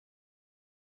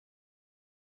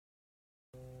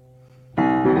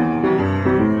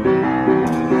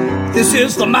This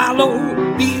is the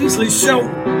Milo Beasley Show.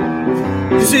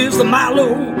 This is the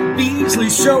Milo Beasley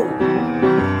Show.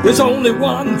 There's only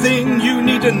one thing you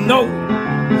need to know.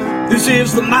 This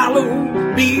is the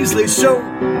Milo Beasley Show.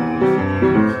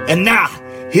 And now,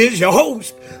 here's your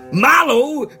host,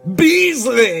 Milo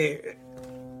Beasley.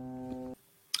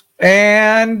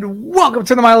 And welcome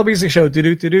to the Milo Beasley Show.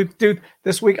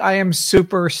 This week I am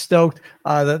super stoked.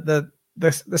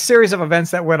 The series of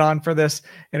events that went on for this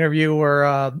interview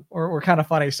were kind of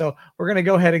funny. So we're going to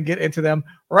go ahead and get into them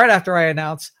right after I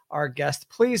announce our guest.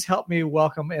 Please help me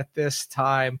welcome at this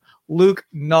time, Luke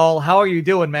Null. How are you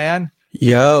doing, man?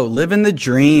 Yo, living the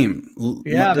dream.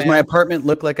 Yeah, Does my apartment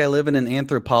look like I live in an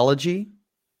anthropology?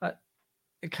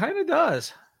 It kind of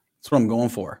does. That's what I'm going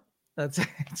for.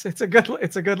 It's a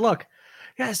good look.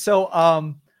 Yeah. So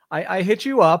I hit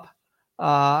you up.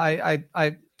 I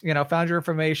found your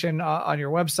information on your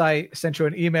website, sent you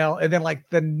an email, and then like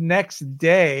the next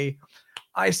day,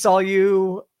 I saw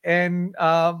you and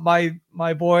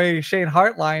my boy Shane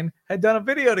Hartline had done a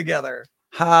video together.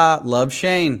 Love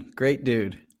Shane, great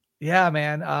dude. Yeah,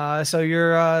 man. I want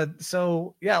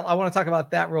to talk about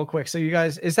that real quick. So you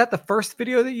guys, is that the first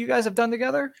video that you guys have done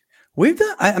together? We've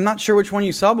done. I'm not sure which one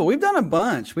you saw, but we've done a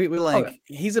bunch. We like. Okay.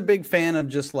 He's a big fan of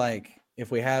just like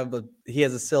if he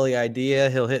has a silly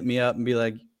idea, he'll hit me up and be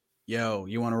like, "Yo,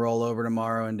 you want to roll over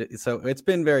tomorrow?" And so it's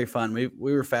been very fun. We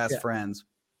were fast friends.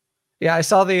 Yeah, I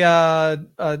saw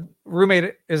the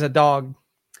roommate is a dog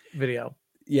video.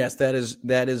 Yes, that is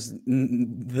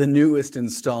the newest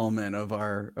installment of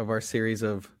our series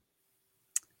of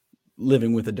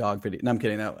living with a dog video. No, I'm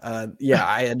kidding. No,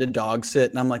 I had a dog sit,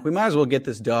 and I'm like, we might as well get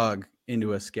this dog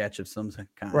into a sketch of some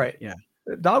kind. Right. Yeah.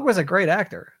 The dog was a great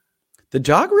actor. The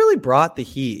dog really brought the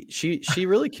heat. She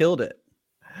really killed it.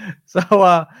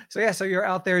 So you're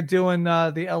out there doing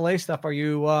the LA stuff. Are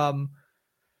you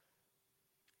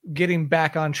getting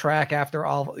back on track after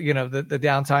all, the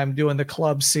downtime, doing the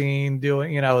club scene,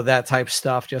 doing, that type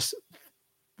stuff, just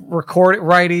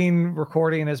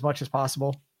recording as much as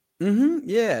possible? Mm-hmm.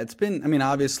 Yeah, it's been,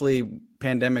 obviously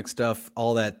pandemic stuff,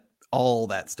 all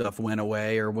that stuff went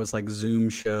away or was like Zoom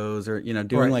shows or,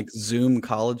 doing like Zoom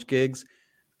college gigs.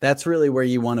 That's really where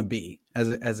you want to be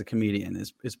as a comedian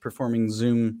is performing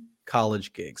Zoom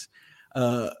college gigs.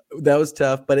 That was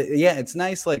tough, but it's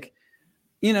nice. Like,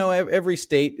 every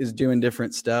state is doing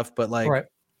different stuff, but like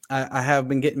I have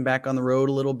been getting back on the road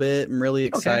a little bit. I'm really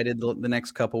excited. The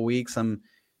next couple weeks, I'm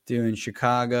doing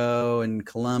Chicago and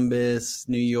Columbus,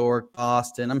 New York,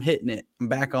 Boston. I'm hitting it. I'm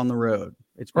back on the road.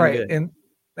 It's been good. And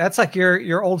that's like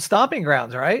your old stomping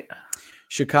grounds, right?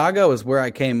 Chicago is where I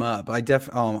came up.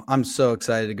 I'm so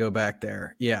excited to go back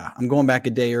there. Yeah. I'm going back a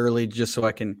day early just so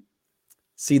I can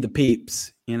see the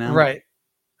peeps, Right.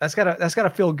 That's gotta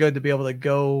feel good to be able to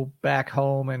go back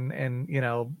home and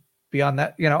beyond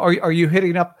that, are you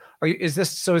hitting up, is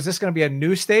this going to be a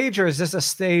new stage or is this a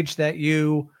stage that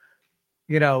you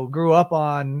grew up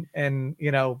on and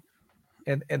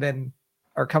then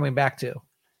are coming back to?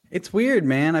 It's weird,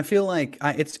 man. I feel like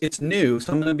it's new.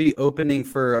 So I'm going to be opening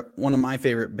for one of my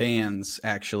favorite bands,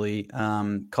 actually,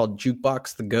 called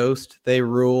Jukebox the Ghost. They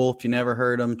rule. If you never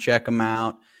heard them, check them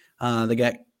out. They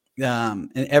got and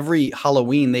every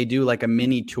Halloween they do like a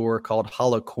mini tour called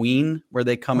Halloween, where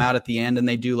they come out at the end and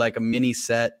they do like a mini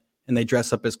set and they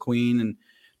dress up as Queen and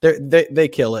they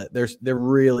kill it. They're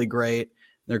really great.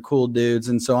 They're cool dudes,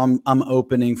 and so I'm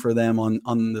opening for them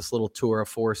on this little tour of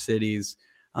 4 cities.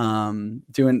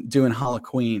 Doing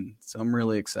Halloween, so I'm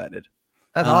really excited.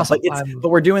 That's awesome. But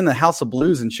we're doing the House of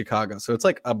Blues in Chicago, so it's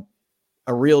like a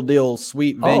real deal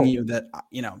sweet venue that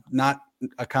not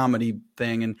a comedy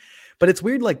thing. But it's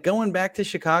weird, like going back to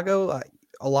Chicago.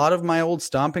 A lot of my old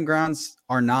stomping grounds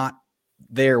are not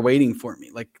there waiting for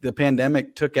me. Like the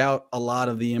pandemic took out a lot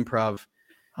of the improv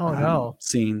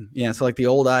scene. Yeah, so like the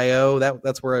old IO,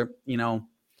 that's where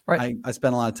I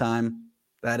spent a lot of time.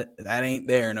 That ain't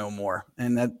there no more.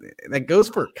 And that goes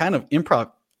for kind of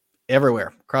improv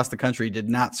everywhere across the country. Did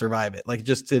not survive it. Like it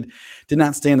just did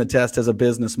not stand the test as a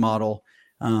business model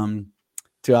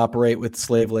to operate with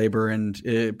slave labor and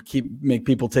make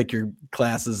people take your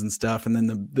classes and stuff. And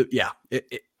then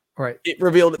it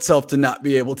revealed itself to not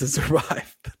be able to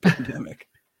survive the pandemic.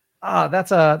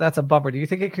 That's a bummer. Do you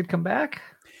think it could come back?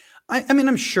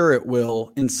 I'm sure it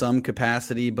will in some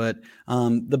capacity, but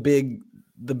the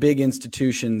big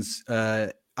institutions,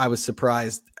 I was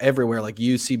surprised everywhere, like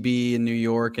UCB in New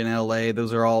York and LA.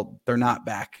 They're not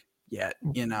back yet.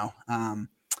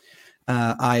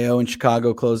 IO in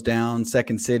Chicago closed down.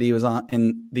 Second City was on,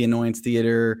 in the Annoyance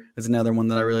Theater is another one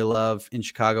that I really love in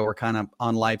Chicago. We're kind of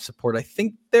on life support. I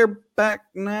think they're back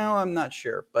now. I'm not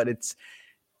sure, but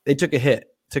they took a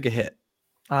hit. took a hit.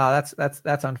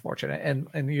 That's unfortunate.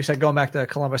 And you said going back to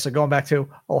Columbus, so going back to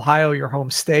Ohio, your home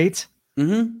state.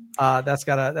 Mm-hmm. That's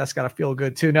gotta feel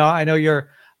good too. Now I know you're,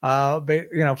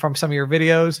 from some of your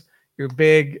videos, you're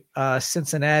big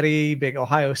Cincinnati, big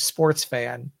Ohio sports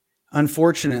fan.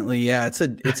 Unfortunately, yeah, it's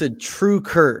a true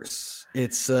curse.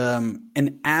 It's I'd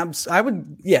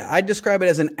describe it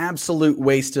as an absolute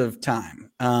waste of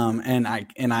time.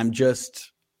 And I'm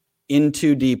just in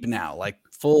too deep now, like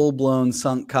full blown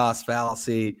sunk cost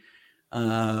fallacy.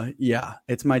 Yeah,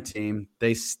 it's my team.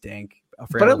 They stink.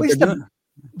 But at least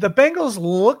the Bengals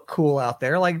look cool out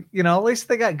there. Like, at least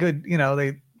they got good,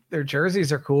 their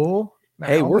jerseys are cool.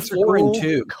 Hey, we're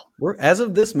 4-2. We're, as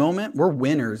of this moment, we're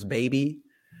winners, baby.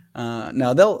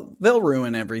 No, they'll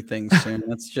ruin everything soon.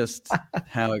 That's just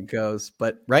how it goes.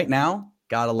 But right now,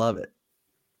 gotta love it.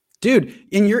 Dude,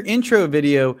 in your intro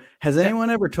video, has anyone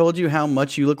ever told you how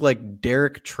much you look like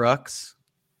Derek Trucks?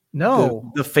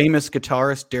 No. The famous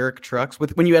guitarist Derek Trucks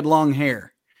when you had long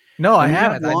hair. No, I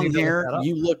haven't. Long hair,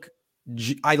 you look,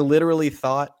 I literally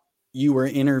thought you were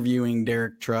interviewing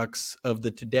Derek Trucks of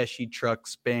the Tedeschi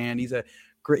Trucks band. He's a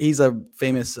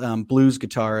famous blues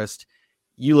guitarist.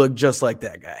 You look just like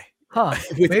that guy. Huh.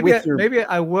 Maybe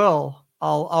I will.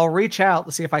 I'll reach out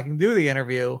to see if I can do the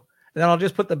interview, and then I'll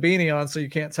just put the beanie on so you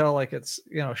can't tell like it's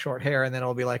short hair, and then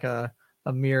it'll be like a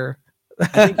mirror. I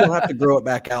think you'll have to grow it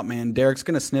back out, man. Derek's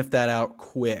gonna sniff that out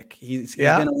quick. He's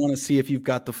gonna want to see if you've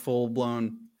got the full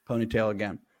blown ponytail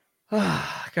again.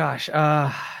 Gosh,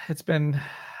 it's been.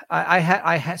 I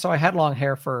had long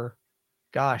hair for,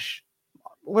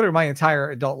 literally my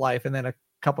entire adult life, and then a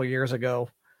couple years ago,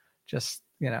 just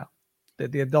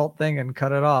did the adult thing and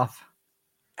cut it off.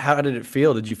 How did it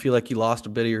feel? Did you feel like you lost a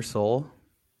bit of your soul?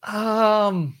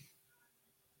 A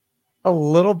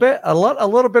little bit, a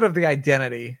little bit of the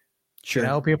identity.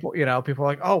 Sure. People are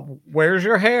like, oh, where's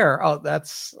your hair? Oh,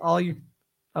 that's all you.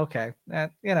 Okay,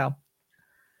 that The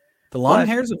long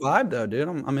hair's a vibe, though, dude.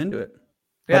 I'm into it.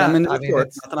 But Yeah, I'm into the short.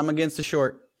 Not that I'm against the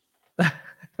short.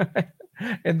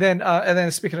 And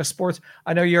then speaking of sports,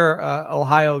 I know you're an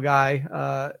Ohio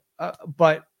guy,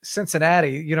 but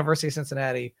Cincinnati, University of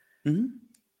Cincinnati,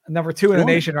 number 2 in the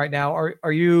nation right now.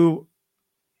 Are you,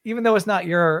 even though it's not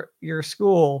your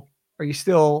school, are you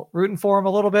still rooting for them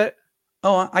a little bit?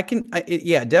 Oh,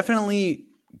 definitely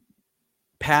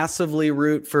passively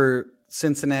root for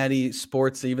Cincinnati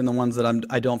sports, even the ones that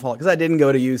I don't follow, because I didn't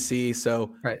go to UC,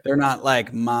 so they're not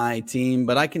like my team,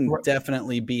 but I can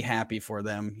definitely be happy for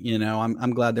them.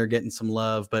 I'm glad they're getting some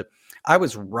love, but I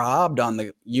was robbed on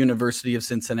the University of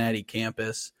Cincinnati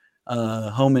campus,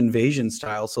 home invasion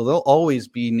style, so they'll always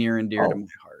be near and dear to my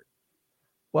heart.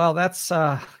 Well, that's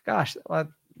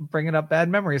bringing up bad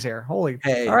memories here. Holy,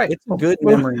 hey, all right, it's a good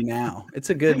memory now. It's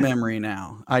a good memory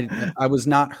now. I was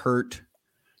not hurt.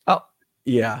 Oh,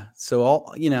 yeah.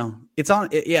 So it's on.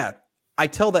 Yeah, I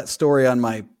tell that story on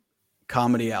my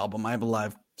comedy album. I have a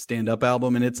live stand-up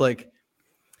album, and it's like,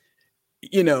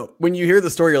 when you hear the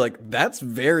story, you're like, that's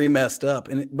very messed up.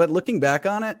 But looking back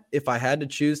on it, if I had to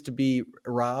choose to be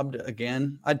robbed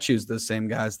again, I'd choose those same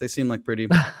guys. They seem like pretty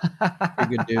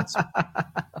good dudes.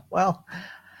 Well,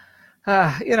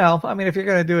 I mean, if you're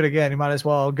going to do it again, you might as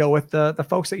well go with the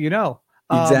folks that you know.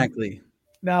 Exactly.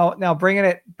 Now bringing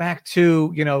it back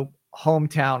to,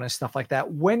 hometown and stuff like that.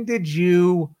 When did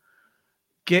you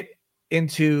get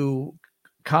into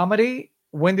comedy?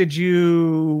 When did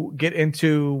you get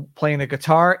into playing the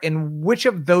guitar? And which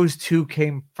of those two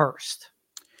came first?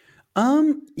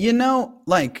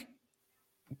 Like,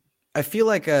 I feel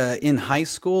like in high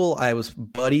school, I was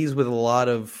buddies with a lot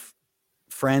of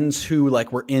friends who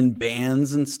like were in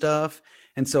bands and stuff.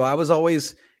 And so I was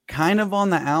always kind of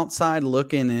on the outside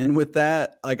looking in with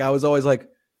that. Like I was always like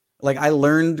I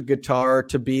learned guitar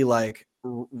to be like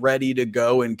ready to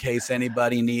go in case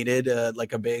anybody needed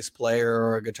like a bass player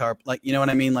or a guitar, like, you know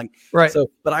what I mean? Like, right. So,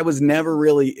 but I was never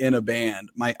really in a band.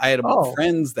 I had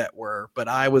friends that were, but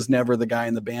I was never the guy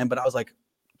in the band, but I was like,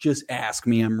 just ask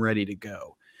me, I'm ready to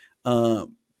go.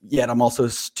 Yet I'm also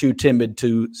too timid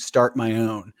to start my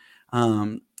own.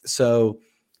 And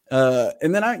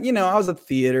then I was a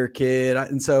theater kid,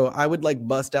 and so I would like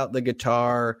bust out the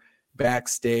guitar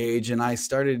backstage, and I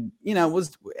started,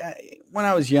 when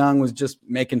I was young, was just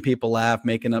making people laugh,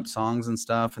 making up songs and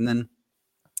stuff. And then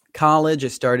college, I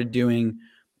started doing,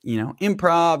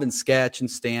 improv and sketch and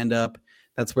stand up.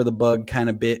 That's where the bug kind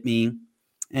of bit me.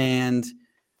 And,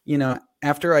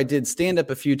 after I did stand up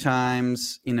a few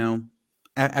times,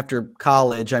 after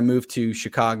college, I moved to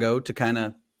Chicago to kind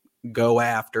of go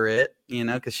after it,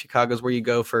 because Chicago's where you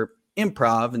go for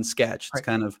improv and sketch. It's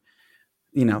kind of,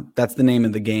 that's the name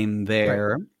of the game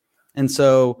there. Right. And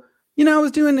so, I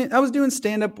was doing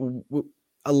stand up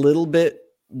a little bit,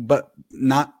 but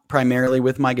not primarily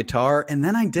with my guitar. And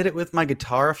then I did it with my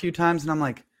guitar a few times, and I'm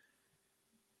like,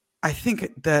 I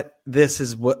think that this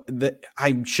is that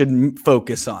I should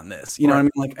focus on this. You know what I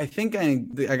mean? Like, I think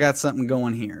I got something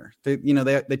going here.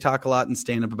 They talk a lot in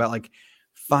stand up about like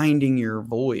finding your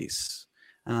voice,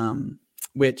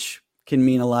 which can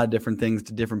mean a lot of different things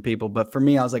to different people. But for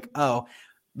me, I was like, oh,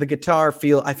 the guitar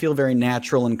I feel very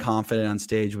natural and confident on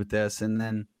stage with this. And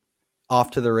then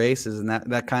off to the races. And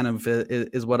that kind of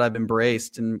is what I've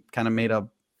embraced and kind of made a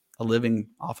living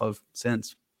off of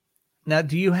since. Now,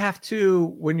 do you have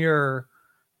to, when you're,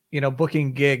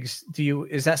 booking gigs,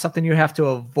 is that something you have to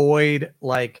avoid,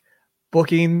 like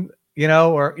booking,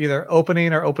 or either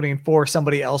opening for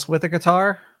somebody else with a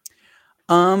guitar?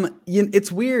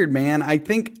 It's weird, man. I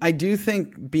do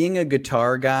think being a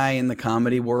guitar guy in the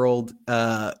comedy world,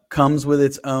 comes with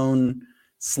its own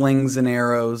slings and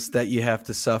arrows that you have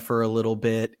to suffer a little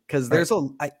bit. Cause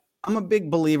I'm a big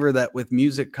believer that with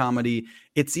music comedy,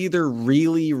 it's either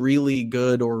really, really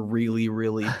good or really,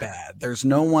 really bad. There's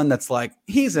no one that's like,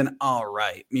 he's an all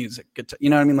right music guitar.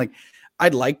 You know what I mean? Like,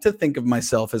 I'd like to think of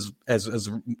myself as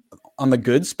on the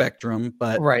good spectrum,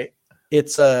 but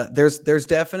it's there's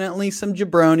definitely some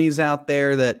jabronis out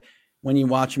there that when you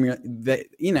watch them,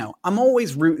 I'm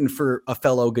always rooting for a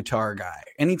fellow guitar guy.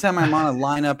 Anytime I'm on a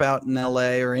lineup out in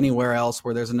LA or anywhere else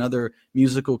where there's another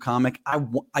musical comic,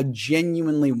 I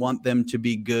genuinely want them to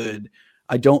be good.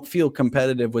 I don't feel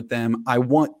competitive with them. I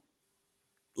want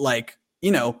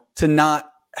to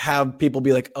not have people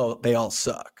be like, oh, they all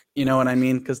suck. You know what I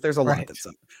mean? Because there's a lot that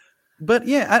suck. But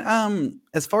yeah,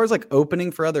 as far as like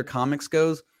opening for other comics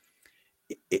goes,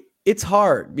 it's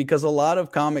hard because a lot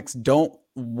of comics don't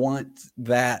want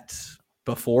that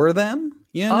before them.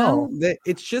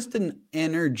 It's just an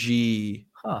energy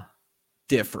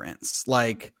difference.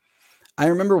 Like, I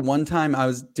remember one time I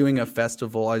was doing a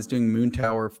festival. I was doing Moon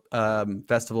Tower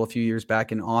Festival a few years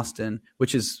back in Austin,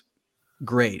 which is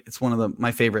great. It's one of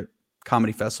my favorite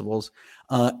comedy festivals.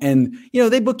 And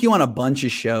they book you on a bunch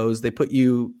of shows. They put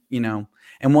you, and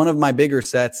one of my bigger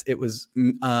sets, it was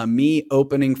me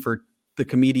opening for the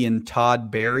comedian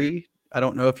Todd Barry. I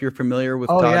don't know if you're familiar with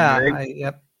Todd Barry.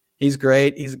 Yep. He's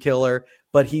great. He's a killer,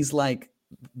 but he's like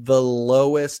the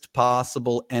lowest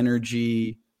possible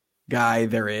energy guy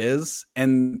there is.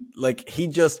 And like,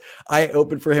 I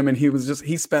opened for him and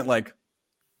he spent like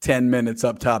 10 minutes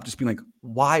up top just being like,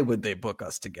 why would they book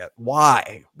us together?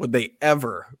 Why would they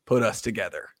ever put us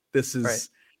together? This is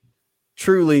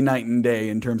truly night and day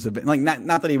in terms of like,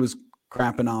 not that he was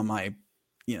crapping on my,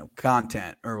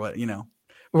 content or what,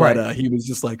 but he was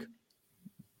just like,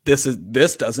 this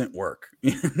doesn't work.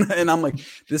 And I'm like,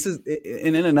 this is,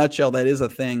 and in a nutshell, that is a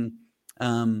thing.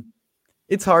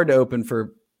 It's hard to open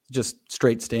for just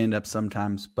straight stand-up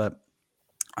sometimes, but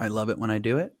I love it when I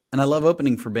do it. And I love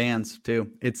opening for bands too.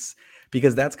 It's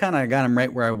because that's kind of got them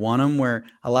right where I want them, where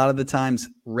a lot of the times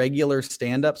regular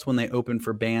stand-ups, when they open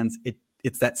for bands,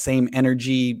 it's that same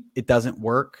energy. It doesn't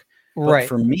work. But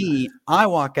for me, I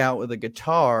walk out with a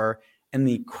guitar and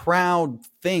the crowd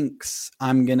thinks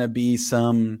I'm going to be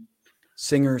some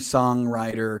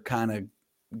singer-songwriter kind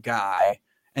of guy.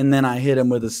 And then I hit him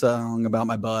with a song about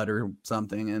my butt or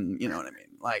something. And you know what I mean?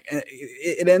 Like,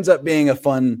 it ends up being a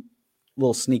fun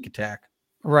little sneak attack.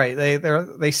 Right.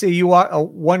 They see you walk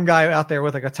one guy out there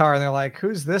with a guitar and they're like,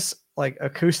 who's this like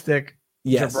acoustic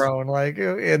jabron? Like,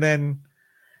 and then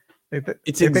they think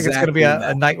it's going to be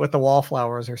a night with the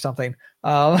Wallflowers or something.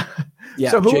 So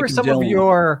who were some of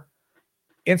your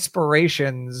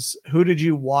inspirations? Who did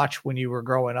you watch when you were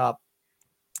growing up?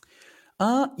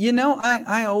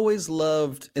 I always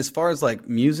loved, as far as like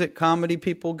music comedy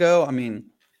people go, I mean,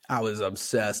 I was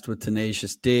obsessed with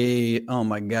Tenacious D. Oh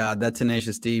my God, that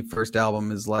Tenacious D first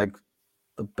album is like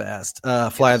the best.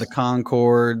 Fly of the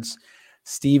Conchords,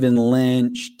 Stephen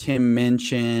Lynch, Tim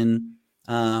Minchin.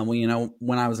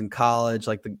 When I was in college,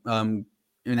 like and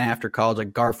after college,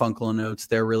 like Garfunkel and Oates,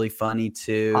 they're really funny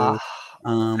too.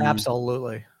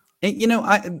 Absolutely.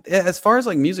 And, as far as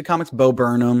like music comics, Bo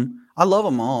Burnham, I love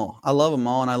them all.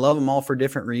 And I love them all for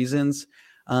different reasons.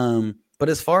 But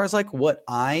as far as like what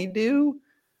I do,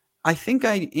 I think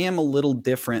I am a little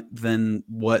different than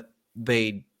what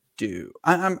they do.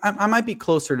 I might be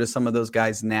closer to some of those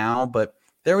guys now, but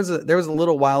there was a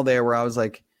little while there where I was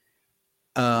like,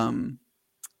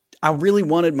 I really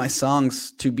wanted my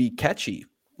songs to be catchy.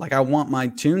 Like, I want my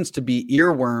tunes to be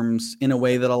earworms in a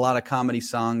way that a lot of comedy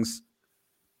songs,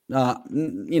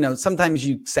 sometimes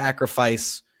you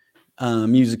sacrifice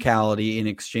musicality in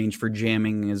exchange for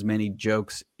jamming as many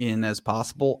jokes in as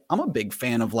possible. I'm a big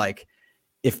fan of like,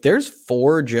 if there's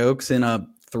 4 jokes in a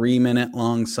 3-minute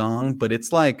long song, but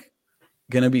it's like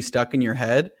going to be stuck in your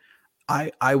head,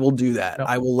 I will do that. No.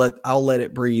 I'll let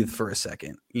it breathe for a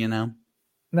second, you know?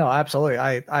 No, absolutely.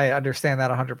 I understand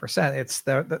that 100%. It's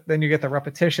then you get the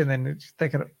repetition and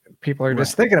people are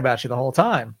just thinking about you the whole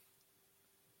time.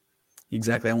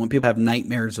 Exactly. I want people to have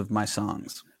nightmares of my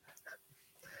songs.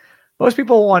 Most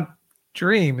people want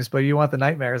dreams, but you want the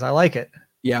nightmares. I like it.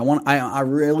 Yeah, I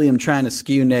really am trying to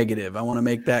skew negative. I want to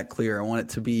make that clear. I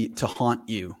want it to haunt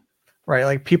you. Right,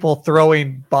 like people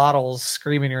throwing bottles,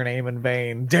 screaming your name in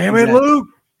vain. Damn it, Luke!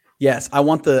 Yes, I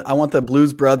want the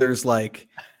Blues Brothers like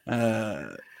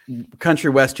country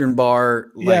western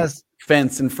bar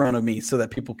fence in front of me so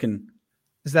that people can.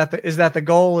 Is that the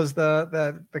goal? Is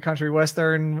the country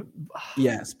western?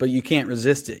 Yes, but you can't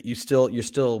resist it. You're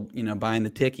still buying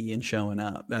the ticky and showing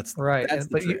up. That's right. That's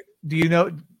but do you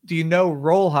know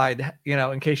Rollhide?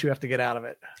 In case you have to get out of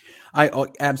it.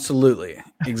 Absolutely.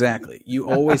 Exactly. You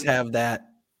always have that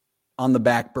on the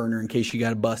back burner in case you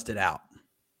got to bust it out.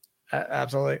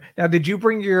 Absolutely. Now, did you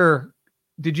bring your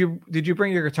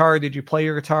guitar? Did you play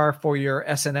your guitar for your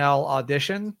SNL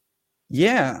audition?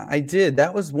 Yeah, I did.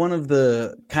 That was one of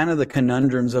the kind of the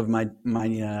conundrums of my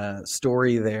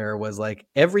story there was like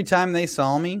every time they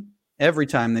saw me and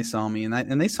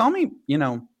they saw me,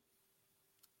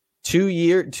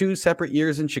 2 separate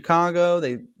years in Chicago.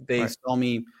 They saw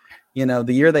me, the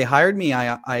year they hired me,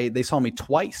 they saw me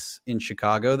twice in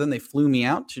Chicago. Then they flew me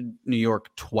out to New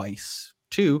York twice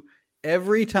too.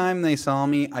 Every time they saw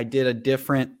me, I did a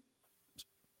different,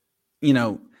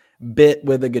 bit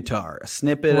with a guitar, a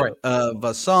snippet of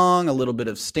a song, a little bit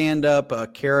of stand-up, a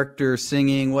character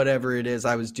singing, whatever it is.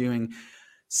 I was doing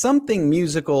something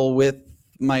musical with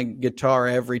my guitar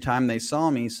every time they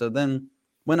saw me. So then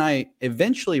when I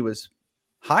eventually was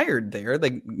hired there, they,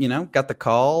 got the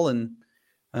call and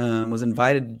was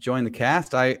invited to join the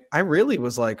cast. I really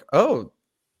was like, oh,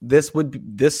 this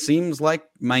seems like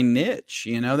my niche,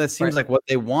 that seems like what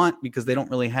they want, because they don't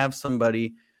really have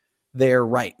somebody there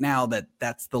right now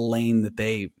that's the lane that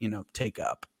they, take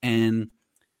up. And,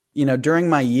 during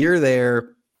my year there,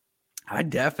 I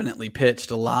definitely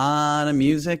pitched a lot of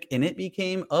music, and it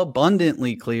became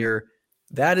abundantly clear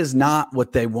that is not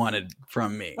what they wanted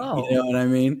from me. Oh. You know what I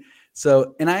mean?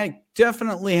 So, and I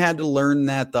definitely had to learn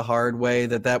that the hard way,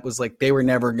 that was like, they were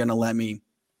never going to let me,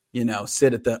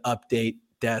 sit at the update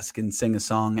desk and sing a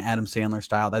song Adam Sandler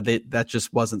style. That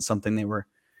just wasn't something they were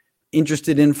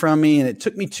interested in from me. And it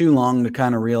took me too long to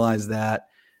kind of realize that.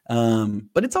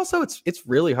 But it's also, it's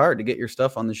really hard to get your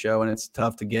stuff on the show, and it's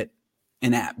tough to get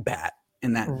an at bat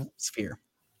in that sphere.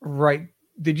 Right.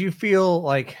 Did you feel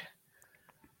like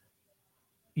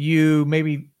you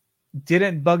maybe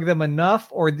didn't bug them enough,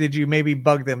 or did you maybe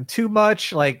bug them too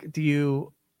much? Like, do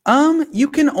you? You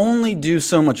can only do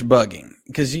so much bugging,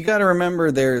 because you got to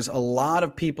remember there's a lot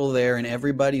of people there, and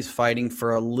everybody's fighting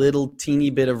for a little teeny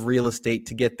bit of real estate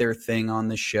to get their thing on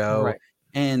the show. Right.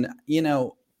 And,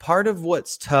 part of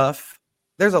what's tough,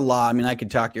 there's a lot. I mean, I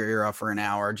could talk your ear off for an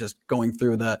hour just going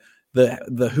through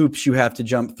the hoops you have to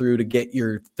jump through to get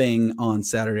your thing on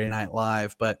Saturday Night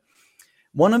Live. But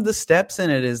one of the steps in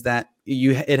it is that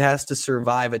it has to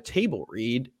survive a table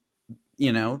read,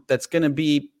 that's going to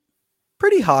be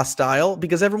pretty hostile,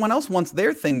 because everyone else wants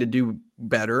their thing to do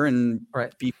better and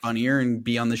be funnier and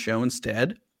be on the show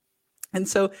instead. And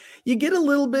so you get a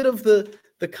little bit of the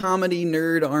comedy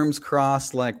nerd arms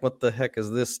crossed, like, what the heck is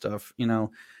this stuff,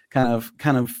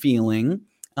 kind of feeling.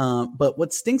 But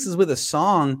what stinks is with a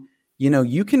song,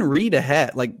 you can read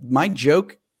ahead. Like, my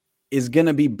joke is going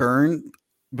to be burned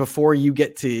before you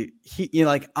get to,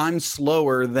 like, I'm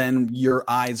slower than your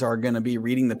eyes are going to be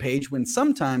reading the page, when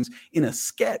sometimes in a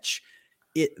sketch,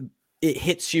 it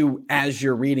hits you as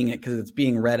you're reading it, because it's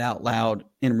being read out loud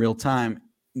in real time.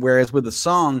 Whereas with a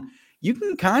song, you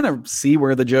can kind of see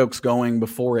where the joke's going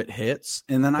before it hits.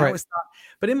 And then I always thought,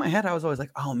 but in my head, I was always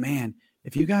like, oh man,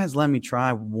 if you guys let me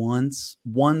try one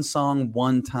song,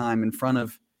 one time in front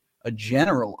of a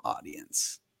general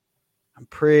audience, I'm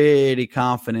pretty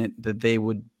confident that they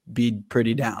would be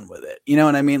pretty down with it. You know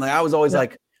what I mean? Like, I was always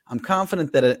like, I'm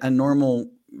confident that a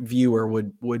normal viewer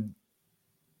would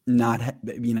not,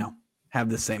 have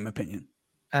the same opinion.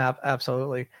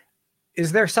 Absolutely.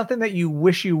 Is there something that you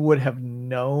wish you would have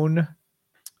known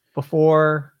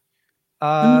before,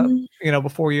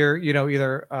 before you're,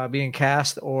 either being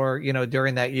cast or,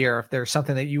 during that year? If there's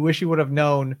something that you wish you would have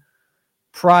known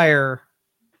prior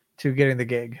to getting the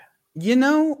gig?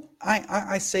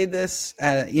 I say this,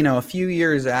 a few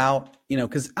years out,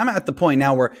 because I'm at the point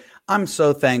now where I'm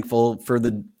so thankful for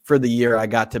the year I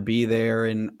got to be there.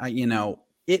 And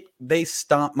they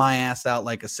stomp my ass out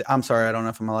like I'm sorry, I don't know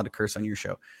if I'm allowed to curse on your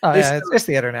show. Oh yeah, it's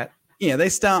the internet. Yeah, they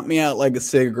stomped me out like a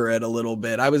cigarette a little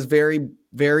bit. I was very,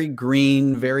 very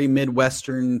green, very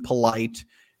Midwestern polite,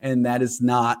 and that is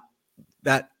not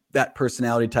that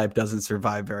personality type doesn't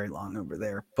survive very long over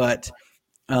there. But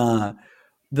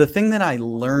the thing that I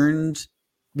learned,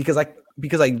 because I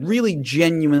really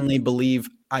genuinely believe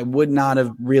I would not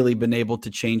have really been able to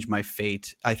change my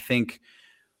fate. I think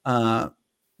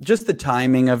just the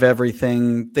timing of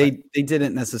everything, they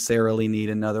didn't necessarily need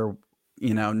another,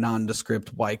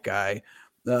 nondescript white guy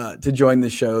to join the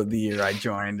show the year I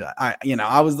joined.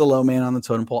 I was the low man on the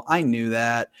totem pole. I knew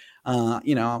that.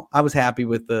 I was happy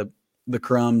with the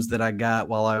crumbs that I got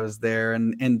while I was there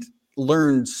and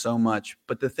learned so much.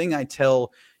 But the thing I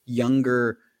tell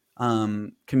younger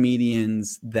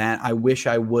comedians that I wish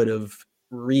I would have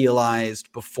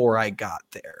realized before I got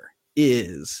there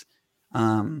is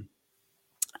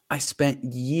I spent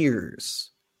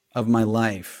years of my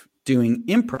life doing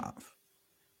improv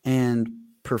and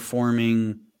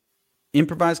performing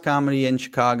improvised comedy in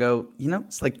Chicago.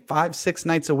 It's like 5-6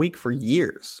 nights a week for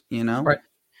years, Right.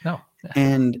 No.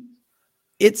 And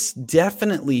it's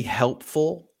definitely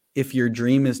helpful if your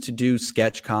dream is to do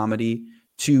sketch comedy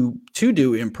to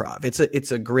do improv.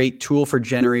 It's a great tool for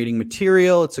generating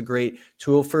material. It's a great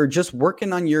tool for just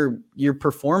working on your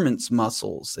performance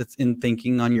muscles. It's in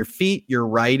thinking on your feet, your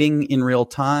writing in real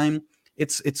time.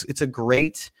 It's a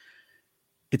great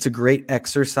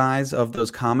exercise of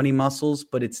those comedy muscles,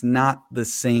 but it's not the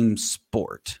same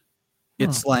sport.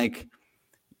 It's like,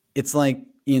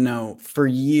 for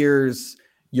years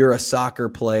you're a soccer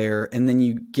player and then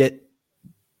you get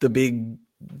the big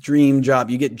dream job.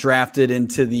 You get drafted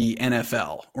into the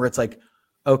NFL where it's like,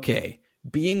 okay,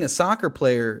 being a soccer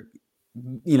player,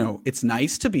 it's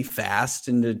nice to be fast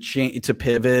and to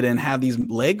pivot and have these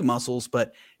leg muscles,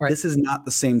 but This is not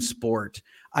the same sport.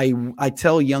 I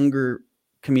tell younger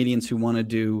comedians who want to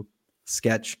do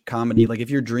sketch comedy, like if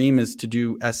your dream is to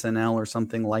do SNL or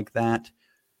something like that,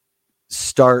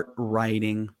 start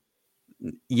writing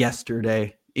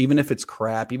yesterday, even if it's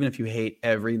crap, even if you hate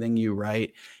everything you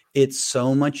write. It's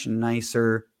so much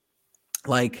nicer.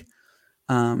 Like,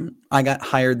 I got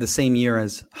hired the same year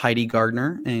as Heidi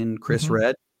Gardner and Chris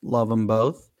Redd. Love them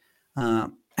both.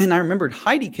 And I remembered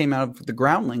Heidi came out of the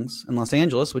Groundlings in Los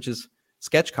Angeles, which is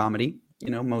sketch comedy,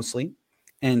 mostly.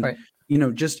 And,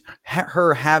 just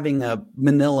her having a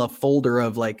manila folder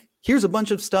of like, here's a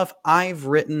bunch of stuff I've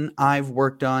written, I've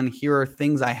worked on. Here are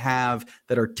things I have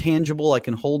that are tangible, I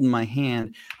can hold in my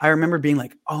hand. I remember being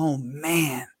like, oh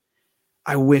man,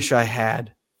 I wish I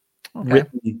had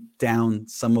written down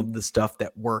some of the stuff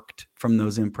that worked from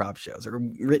those improv shows, or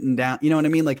written down, you know what I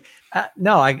mean? Like,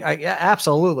 no, I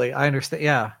absolutely. I understand.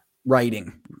 Yeah.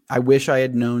 Writing. I wish I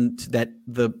had known that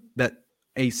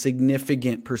a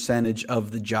significant percentage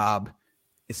of the job,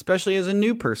 especially as a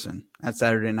new person at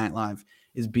Saturday Night Live,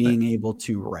 is being able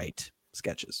to write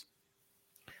sketches.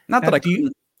 Not that I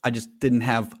couldn't, I just didn't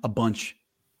have a bunch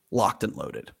locked and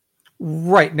loaded.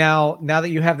 Right. Now that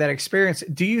you have that experience,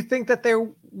 do you think that there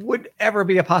would ever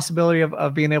be a possibility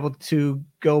of being able to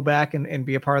go back and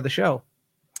be a part of the show?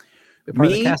 Be part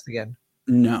of the cast again?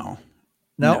 No.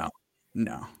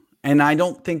 And I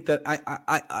don't think that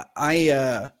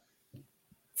I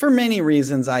for many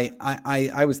reasons,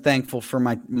 I was thankful for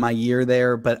my year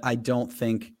there, but I don't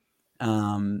think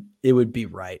it would be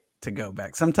right to go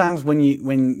back. Sometimes like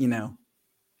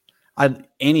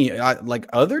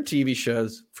other TV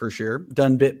shows, for sure,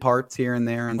 done bit parts here and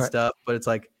there and stuff, but it's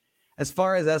like, as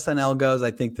far as SNL goes, I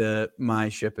think my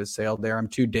ship has sailed there. I'm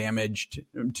too damaged.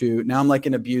 Now I'm like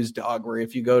an abused dog where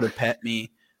if you go to pet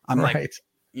me, I'm like,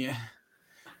 yeah,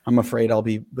 I'm afraid I'll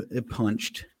be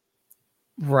punched.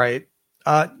 Right.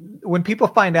 When people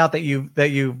find out that you've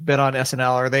been on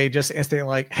SNL, are they just instantly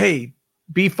like, hey,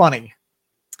 be funny?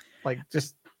 Like,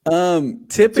 just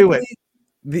typically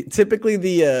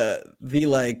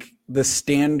the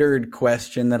standard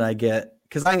question that I get,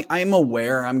 because I'm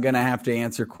aware I'm going to have to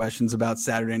answer questions about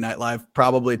Saturday Night Live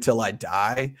probably till I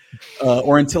die,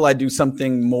 or until I do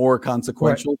something more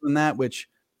consequential than that, which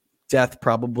death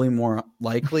probably more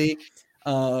likely.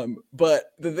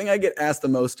 But the thing I get asked the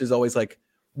most is always like,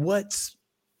 what's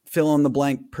fill in the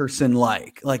blank person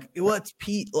like? Like, what's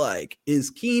Pete like? Is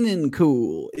Keenan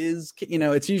cool?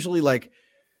 It's usually like,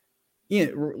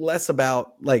 less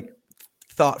about like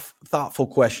thoughtful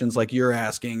questions like you're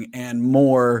asking, and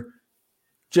more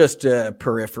just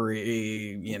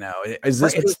periphery, is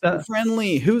this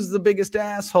friendly? Who's the biggest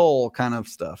asshole kind of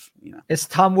stuff, It's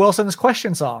Tom Wilson's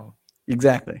question song.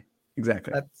 Exactly.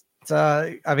 That's,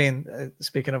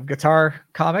 speaking of guitar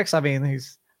comics,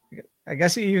 he's I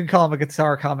guess you can call him a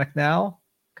guitar comic now,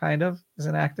 kind of as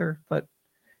an actor, but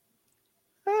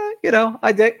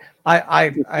I dig.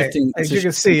 As you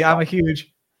can see, I'm a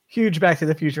huge Back to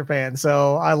the Future fan,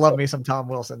 so I love me some Tom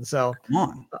Wilson. So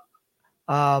Come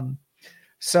on.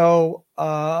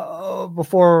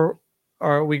 Before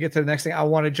we get to the next thing, I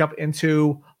want to jump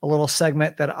into a little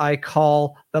segment that I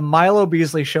call the Milo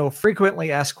Beasley Show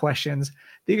Frequently Asked Questions.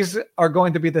 These are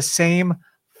going to be the same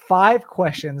 5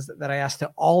 questions that I ask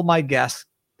to all my guests.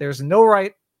 There's no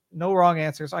wrong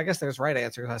answers. I guess there's right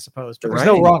answers, I suppose, but there's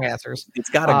no wrong answers. It's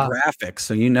got a graphic,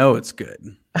 so you know it's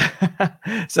good.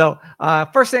 So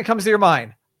first thing that comes to your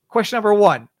mind, question number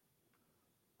 1.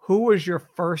 Who was your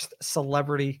first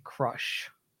celebrity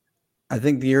crush? I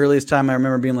think the earliest time I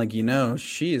remember being like,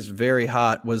 she is very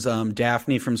hot was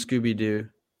Daphne from Scooby-Doo.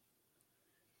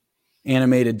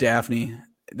 Animated Daphne.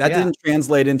 That didn't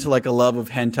translate into like a love of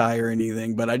hentai or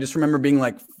anything, but I just remember being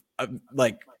like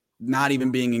not even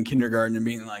being in kindergarten and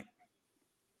being like,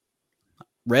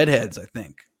 redheads, I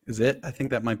think. Is it? I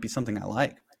think that might be something I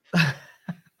like.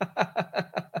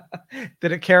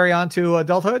 Did it carry on to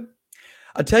adulthood?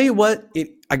 I'll tell you what,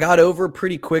 I got over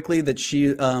pretty quickly that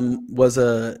she was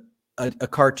a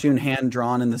cartoon hand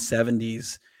drawn in the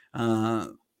 70s.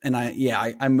 And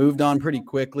I moved on pretty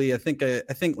quickly. I think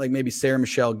like maybe Sarah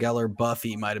Michelle Gellar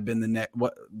Buffy might have been the next,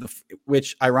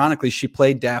 which ironically she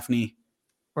played Daphne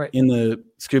in the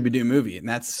Scooby-Doo movie. And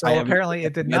that's, so apparently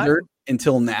it did not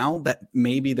until now that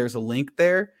maybe there's a link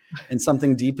there and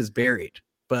something deep is buried,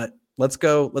 but let's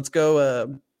go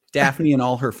Daphne in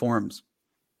all her forms.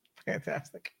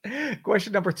 Fantastic.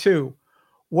 Question number 2.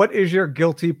 What is your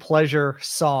guilty pleasure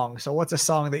song? So what's a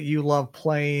song that you love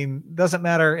playing? Doesn't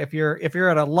matter if you're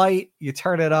at a light, you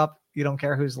turn it up, you don't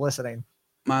care who's listening.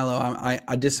 Milo,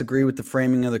 I disagree with the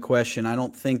framing of the question. I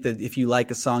don't think that if you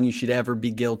like a song, you should ever be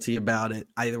guilty about it.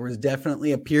 There was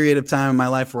definitely a period of time in my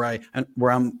life where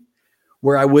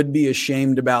I would be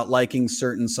ashamed about liking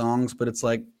certain songs, but it's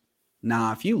like,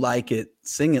 nah, if you like it,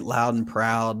 sing it loud and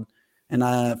proud.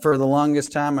 And for the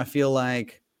longest time, I feel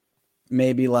like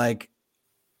maybe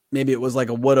it was like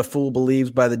a What a Fool Believes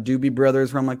by the Doobie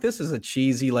Brothers, where I'm like, this is a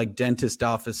cheesy like dentist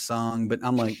office song, but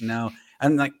I'm like, no.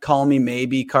 And like Call Me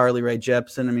Maybe, Carly Rae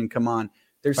Jepsen. I mean, come on.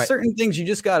 There's certain things you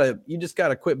just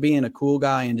gotta quit being a cool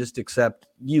guy and just accept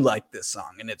you like this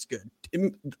song and it's good.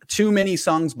 Too many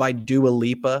songs by Dua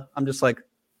Lipa. I'm just like,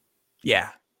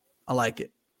 yeah, I like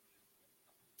it.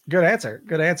 Good answer.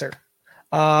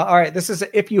 All right. This is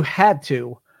if you had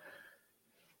to.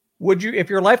 If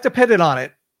your life depended on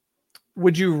it,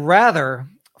 would you rather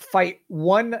fight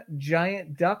one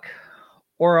giant duck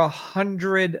or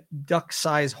 100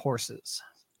 duck-sized horses?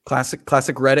 Classic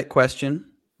Reddit question,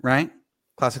 right?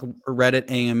 Classic Reddit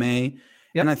AMA. Yep.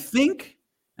 And I think,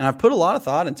 and I've put a lot of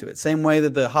thought into it, same way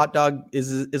that the hot dog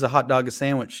is a hot dog a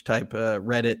sandwich type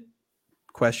Reddit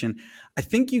question. I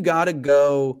think you got to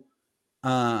go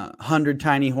 100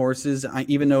 tiny horses,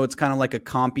 even though it's kind of like a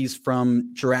Compies from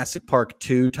Jurassic Park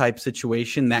 2 type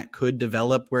situation that could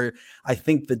develop, where I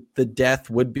think that the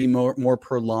death would be more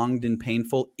prolonged and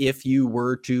painful if you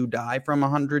were to die from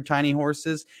 100 tiny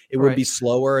horses. It would be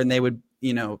slower and they would,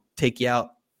 take you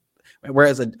out.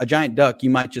 Whereas a giant duck,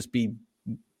 you might just be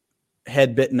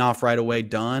head bitten off right away,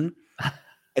 done.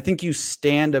 I think you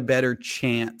stand a better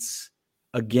chance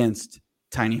against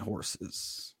tiny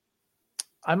horses.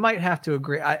 I might have to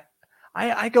agree.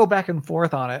 I go back and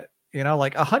forth on it.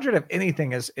 Like 100 of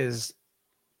anything is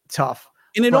tough.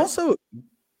 And it also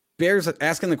bears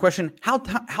asking the question, how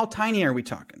tiny are we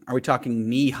talking? Are we talking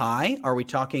knee high? Are we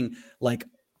talking like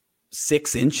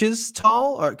 6 inches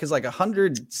tall? Or because like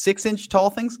 100 6-inch tall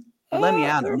things, let me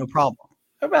at them, no problem.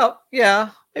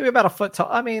 Maybe about a foot tall.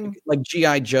 I mean, like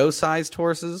G.I. Joe sized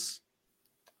horses.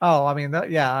 Oh, I mean,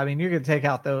 you could take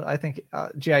out those. I think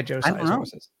G.I. Joe sized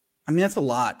horses. I mean, that's a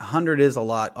lot. 100 is a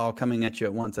lot all coming at you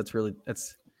at once.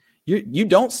 You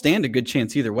don't stand a good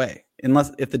chance either way.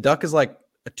 Unless if the duck is like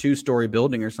a 2-story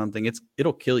building or something,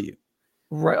 it'll kill you.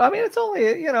 Right. I mean, it's only,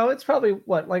 it's probably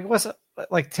what's it,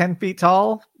 like 10 feet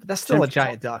tall? That's still a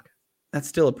giant duck. That's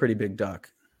still a pretty big duck.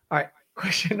 All right.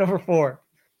 Question number 4.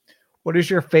 What is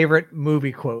your favorite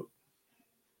movie quote?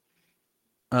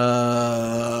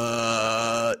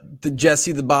 The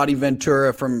Jesse the Body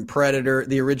Ventura from Predator,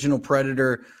 the original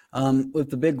Predator, with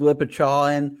the big lip of chaw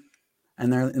in,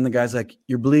 and the guy's like,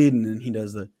 "You're bleeding," and he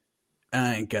does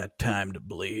 "I ain't got time to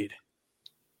bleed."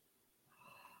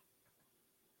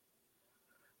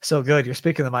 So good. You're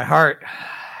speaking to my heart,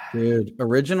 dude.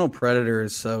 Original Predator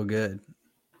is so good.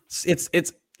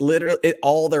 It's literally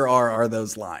all there are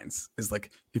those lines. It's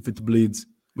like, if it bleeds,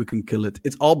 we can kill it.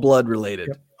 It's all blood related.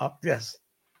 Yep. Yes.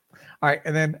 All right.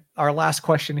 And then our last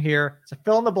question here. So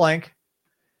fill in the blank.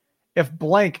 If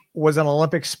blank was an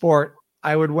Olympic sport,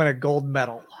 I would win a gold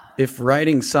medal. If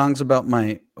writing songs about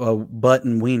my butt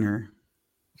and wiener.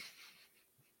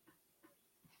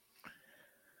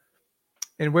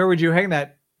 And where would you hang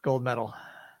that gold medal?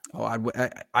 Oh,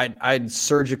 I'd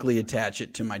surgically attach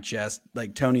it to my chest,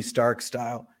 like Tony Stark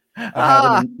style.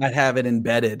 I'd have it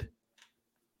embedded.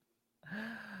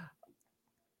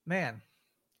 Man,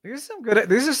 these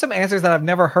are some answers that I've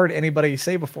never heard anybody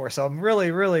say before. So I'm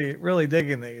really, really, really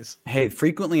digging these. Hey,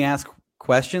 frequently asked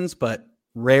questions, but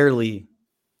rarely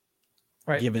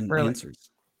given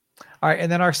answers. All right.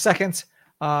 And then our second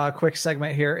quick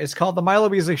segment here is called the Milo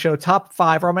Beasley Show Top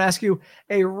 5, where I'm going to ask you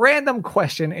a random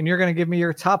question and you're going to give me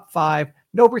your top 5,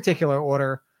 no particular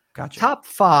order. Gotcha. Top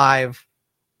 5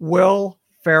 Will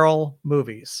Ferrell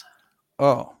movies.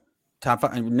 Oh, top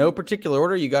 5, no particular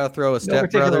order. You got to throw a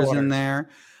Step Brothers in there.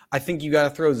 I think you got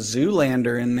to throw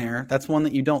Zoolander in there. That's one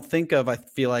that you don't think of, I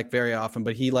feel like, very often,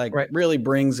 but he really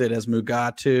brings it as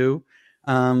Mugatu.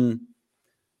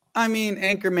 I mean,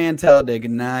 Anchorman, Talladega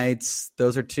Nights.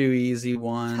 Those are two easy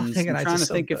ones. I'm trying to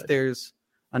think if there's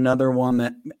another one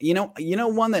that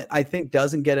one that I think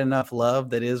doesn't get enough love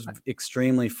that is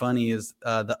extremely funny is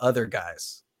The Other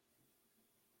Guys.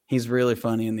 He's really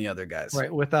funny in The Other Guys.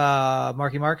 Right, with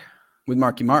Marky Mark? With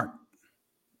Marky Mark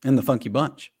and the Funky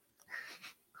Bunch.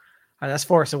 All right, that's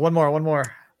 4. So one more.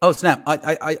 Oh, snap.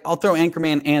 I'll throw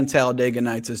Anchorman and Talladega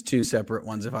Nights as 2 separate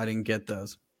ones if I didn't get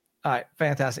those. All right,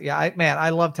 fantastic. Yeah, I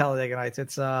love Talladega Nights.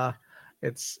 It's so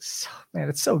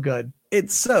good.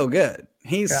 It's so good.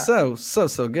 He's so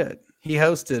good. He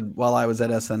hosted while I was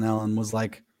at SNL and was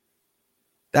like,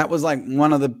 that was like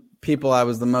one of the people I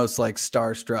was the most like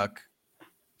starstruck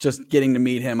just getting to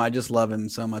meet him. I just love him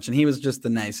so much. And he was just the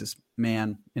nicest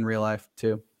man in real life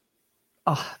too.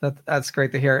 Oh, that's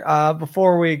great to hear.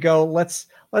 Before we go, let's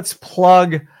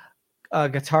plug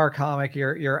Guitar Comic,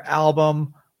 your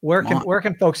album. Where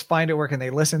can folks find it? Where can they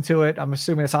listen to it? I'm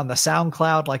assuming it's on the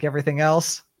SoundCloud like everything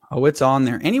else. Oh, it's on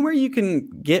there. Anywhere you can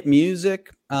get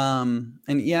music. And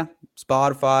yeah,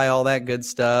 Spotify, all that good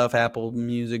stuff, Apple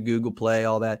Music, Google Play,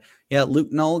 all that. Yeah,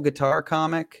 Luke Null Guitar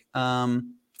Comic. My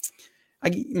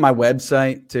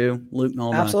website too,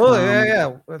 LukeNull.com. Absolutely.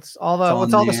 Yeah. It's all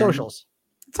the socials.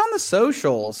 It's on the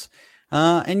socials.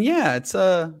 And yeah, it's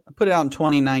I put it out in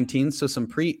 2019, so some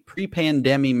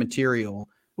pre-pandemic material.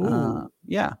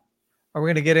 Yeah. Are we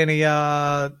going to get any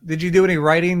did you do any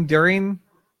writing during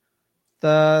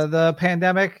the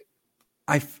pandemic?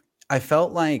 I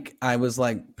felt like I was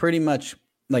like pretty much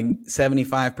like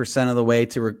 75% of the way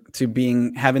to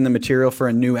having the material for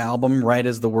a new album right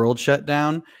as the world shut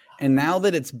down. And now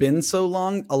that it's been so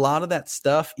long, a lot of that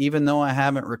stuff, even though I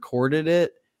haven't recorded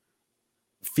it,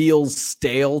 feels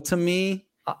stale to me,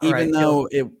 even though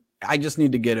I just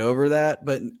need to get over that.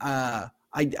 But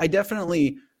I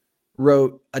definitely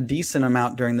wrote a decent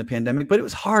amount during the pandemic, but it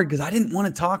was hard because I didn't want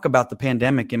to talk about the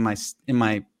pandemic in my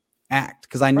act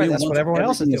because I knew that's what everyone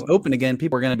else is doing. Open again,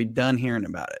 people are going to be done hearing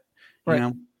about it. Right. You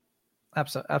know?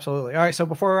 Absolutely. All right. So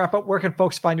before we wrap up, where can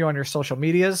folks find you on your social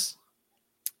medias?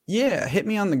 Yeah, hit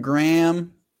me on the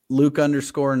gram,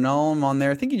 Luke_Null. I'm on there.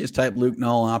 I think you just type Luke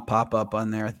Null and I'll pop up on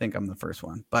there. I think I'm the first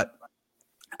one, but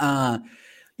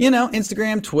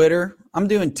Instagram, Twitter. I'm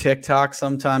doing TikTok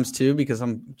sometimes too because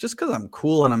I'm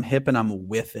cool and I'm hip and I'm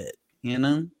with it.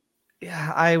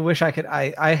 Yeah, I wish I could.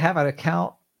 I have an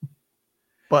account,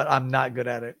 but I'm not good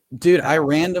at it. Dude, I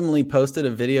randomly posted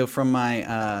a video from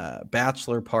my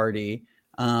bachelor party.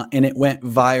 And it went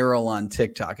viral on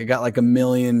TikTok. It got like 1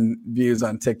 million views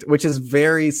on TikTok, which is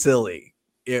very silly.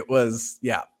 It was,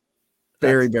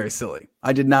 very, very silly.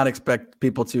 I did not expect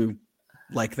people to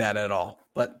like that at all,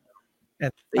 but they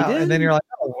did. And then you're like,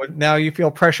 oh, now you feel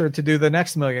pressured to do the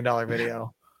next $1 million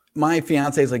video. My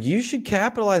fiance is like, you should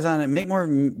capitalize on it, make more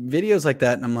videos like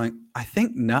that. And I'm like, I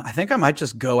think I might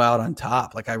just go out on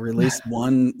top. Like I released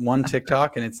one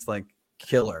TikTok and it's like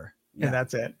killer. Yeah. And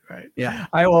that's it. Right. Yeah.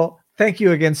 I will. Thank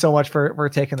you again so much for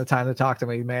taking the time to talk to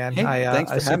me, man. Hey,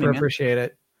 I super appreciate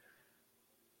it.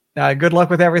 Good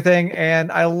luck with everything.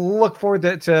 And I look forward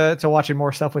to watching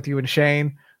more stuff with you and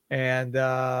Shane. And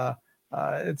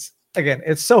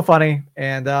it's so funny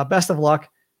and best of luck.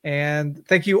 And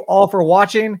thank you all for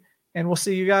watching. And we'll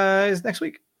see you guys next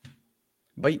week.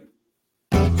 Bye.